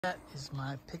That is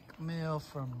my pick male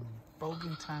from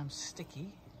Bogan times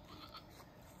Sticky,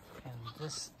 and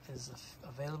this is an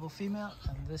available female,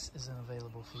 and this is an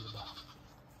available female.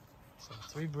 So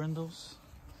 3 brindles.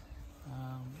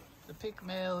 The pick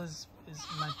male is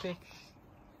my pick,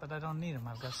 but I don't need him.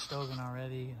 I've got Stogan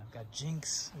already, and I've got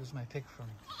Jinx, who's my pick from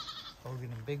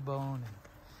Bogan and Big Bone, and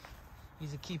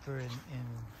he's a keeper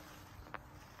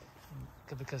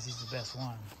because he's the best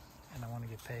one, and I want to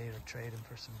get paid or trade him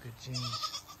for some good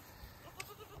genes.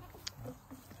 Oh,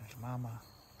 there's Mama.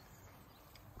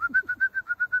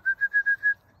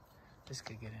 This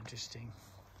could get interesting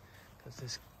because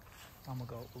this Mama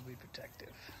goat will be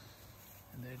protective,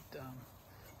 and they're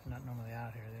not normally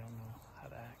out here. They don't know how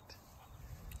to act.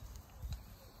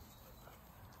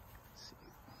 Let's see.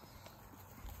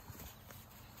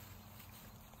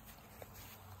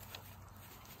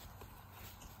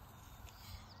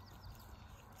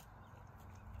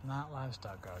 Not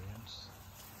livestock guardians,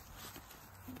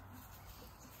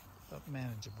 but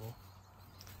manageable.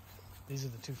 These are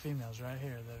the 2 females right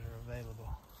here that are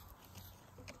available.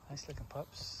 Nice looking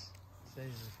pups. Today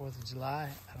is the 4th of July.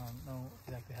 I don't know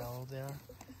exactly how old they are,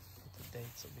 but the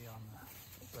dates will be on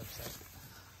the website.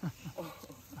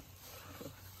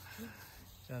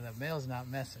 So the male's not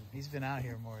messing. He's been out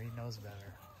here more. He knows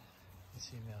better. These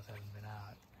females haven't been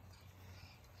out.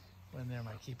 When they're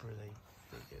my keeper, they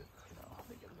get,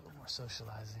 they get a little more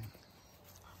socializing.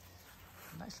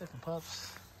 Nice looking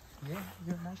pups. Yeah,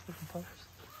 you're nice looking pups.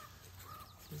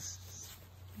 Just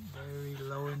very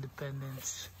low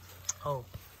independence. Oh,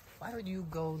 why would you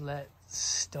go let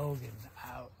Stogan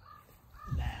out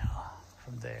now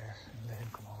from there and let him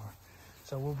come over?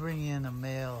 So we'll bring in a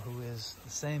male who is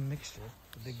the same mixture,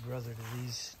 the big brother to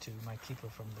these 2, my keeper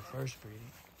from the first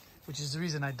breeding, which is the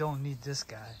reason I don't need this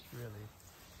guy, really,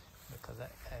 because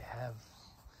I have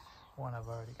one I've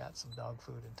already got some dog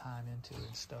food and time into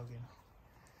in Stogan.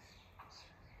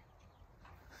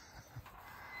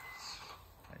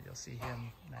 You'll see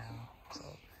him now, so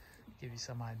give you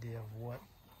some idea of what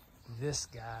this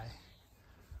guy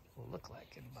will look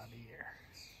like in about a year.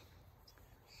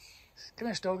 Come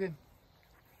here, Stogan.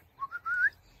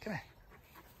 Come here.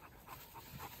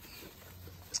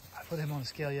 I put him on the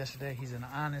scale yesterday. He's an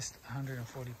honest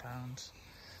 140 pounds.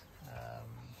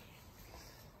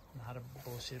 Not a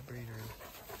bullshit breeder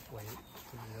weight,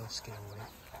 the real scale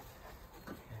weight.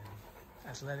 And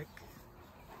athletic.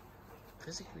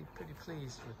 Physically pretty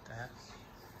pleased with that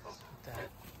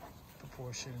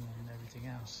proportion and everything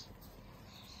else.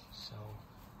 So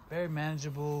very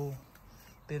manageable,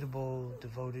 biddable,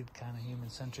 devoted, kind of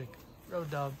human-centric road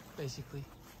dog, basically.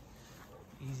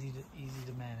 Easy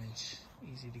to manage,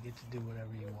 easy to get to do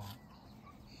whatever you want,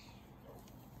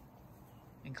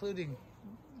 including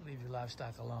leave your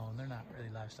livestock alone. They're not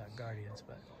really livestock guardians,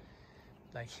 but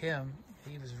like him,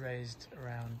 he was raised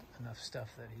around enough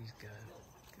stuff that he's good.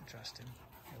 Trust him.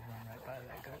 He'll run right by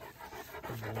that goat.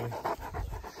 Good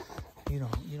boy.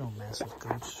 You don't mess with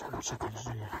goats or chickens,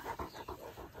 do you?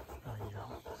 No, you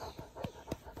don't.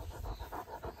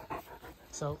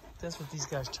 So that's what these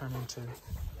guys turn into.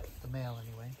 The male,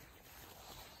 anyway.